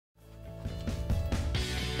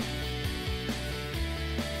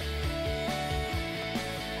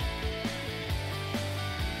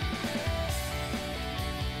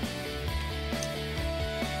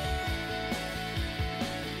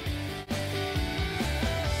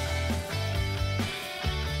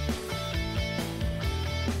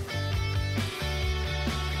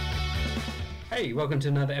Hey, welcome to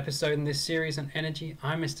another episode in this series on energy.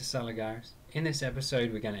 I'm Mr. Salagaras. In this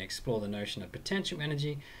episode, we're going to explore the notion of potential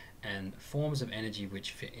energy and forms of energy which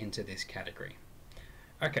fit into this category.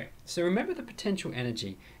 Okay, so remember the potential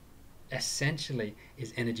energy essentially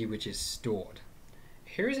is energy which is stored.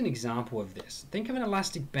 Here is an example of this. Think of an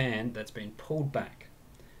elastic band that's been pulled back.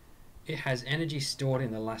 It has energy stored in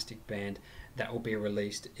the elastic band that will be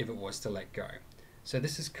released if it was to let go. So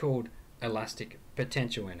this is called elastic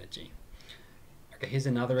potential energy. Okay, here's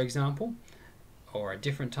another example, or a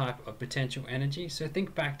different type of potential energy. So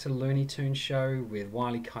think back to the Looney Tunes show with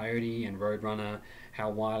Wile E. Coyote and Roadrunner,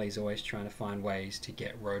 how Wile's always trying to find ways to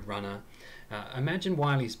get Roadrunner. Imagine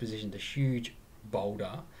Wile's positioned a huge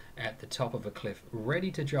boulder at the top of a cliff,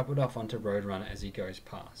 ready to drop it off onto Roadrunner as he goes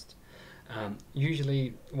past.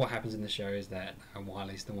 Usually what happens in the show is that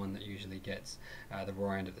Wile's the one that usually gets the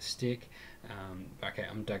raw end of the stick. Okay,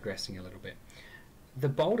 I'm digressing a little bit. The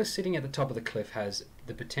boulder sitting at the top of the cliff has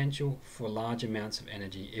the potential for large amounts of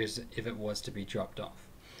energy if it was to be dropped off.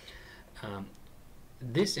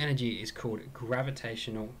 This energy is called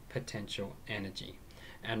gravitational potential energy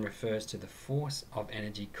and refers to the force of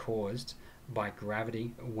energy caused by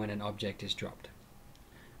gravity when an object is dropped.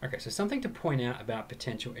 Okay, so something to point out about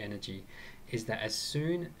potential energy is that as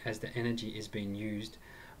soon as the energy is being used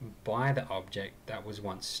by the object that was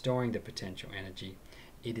once storing the potential energy,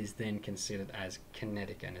 it is then considered as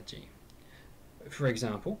kinetic energy. For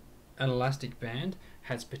example, an elastic band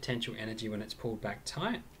has potential energy when it's pulled back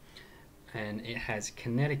tight, and it has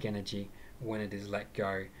kinetic energy when it is let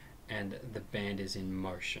go and the band is in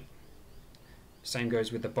motion. Same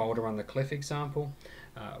goes with the boulder on the cliff example.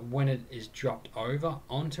 When it is dropped over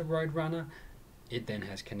onto Roadrunner, it then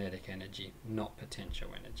has kinetic energy, not potential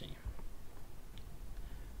energy.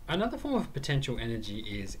 Another form of potential energy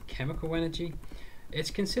is chemical energy. It's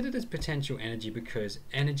considered as potential energy because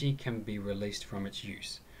energy can be released from its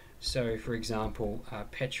use. So, for example,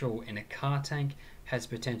 petrol in a car tank has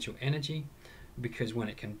potential energy because when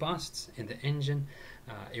it combusts in the engine,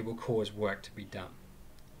 it will cause work to be done.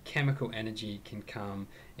 Chemical energy can come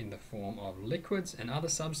in the form of liquids and other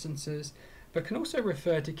substances, but can also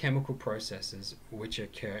refer to chemical processes which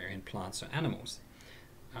occur in plants or animals.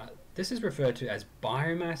 This is referred to as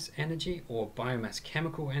biomass energy or biomass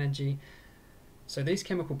chemical energy. So these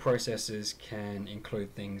chemical processes can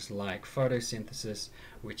include things like photosynthesis,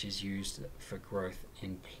 which is used for growth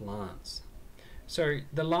in plants. So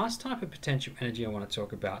the last type of potential energy I want to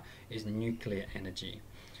talk about is nuclear energy.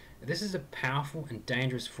 This is a powerful and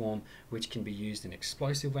dangerous form which can be used in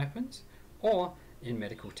explosive weapons or in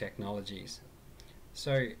medical technologies.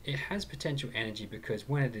 So it has potential energy because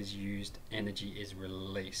when it is used, energy is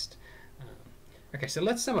released. Okay, so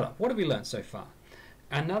let's sum it up. What have we learned so far?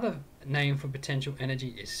 Another name for potential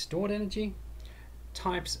energy is stored energy.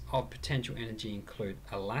 Types of potential energy include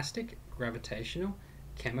elastic, gravitational,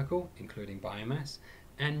 chemical, including biomass,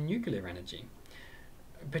 and nuclear energy.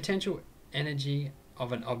 Potential energy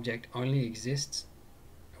of an object only exists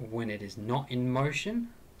when it is not in motion,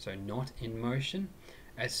 so not in motion.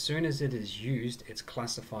 As soon as it is used, it's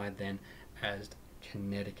classified then as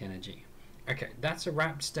kinetic energy. Okay, that's a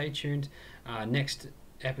wrap. Stay tuned. Next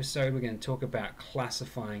episode, we're going to talk about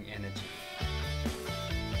classifying energy.